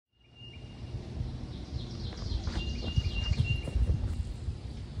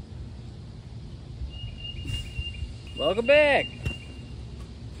Welcome back.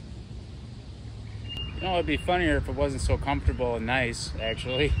 You know, it'd be funnier if it wasn't so comfortable and nice,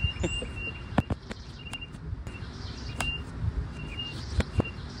 actually.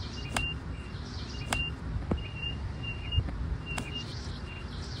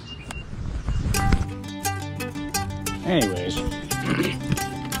 Anyways, so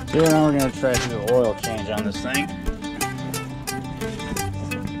now we're gonna try to do an oil change on this thing.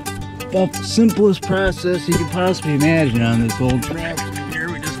 About the simplest process you could possibly imagine on this old tractor here.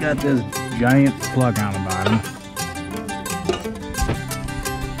 We just got this giant plug on the bottom.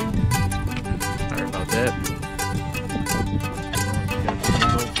 Sorry about that. Got this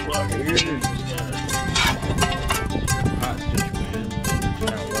little plug here. Just got it hot situated. It's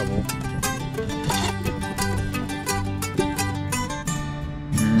kind of level.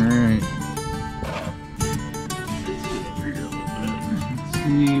 Alright. Let's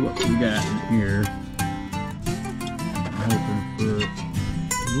see what we got in here. I'm hoping for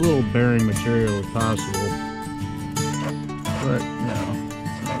as little bearing material as possible. But, you know,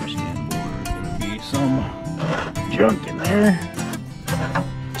 it's understandable. There's going to be some junk in there.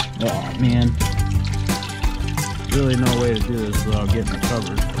 Oh, man. Really no way to do this without getting it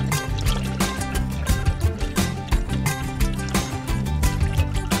covered.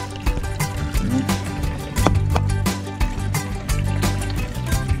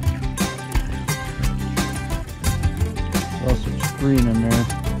 Some screen in there.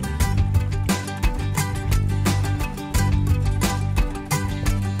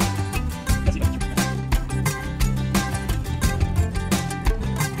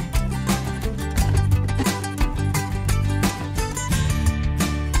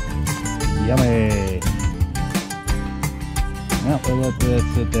 Yummy. Now we'll let that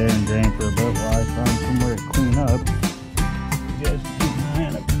sit there and drain for a bit while I find somewhere to clean up. You guys keep an eye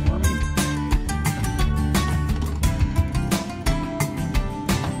on it for me.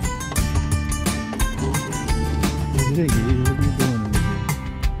 What are you doing over here?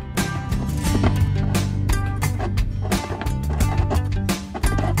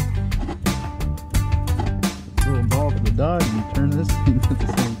 Throw a ball for the dog and turn this thing at the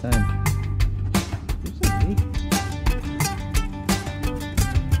same time.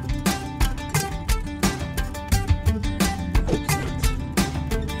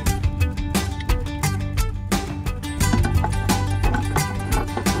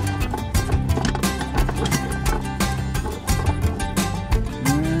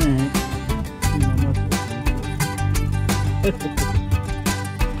 Alright.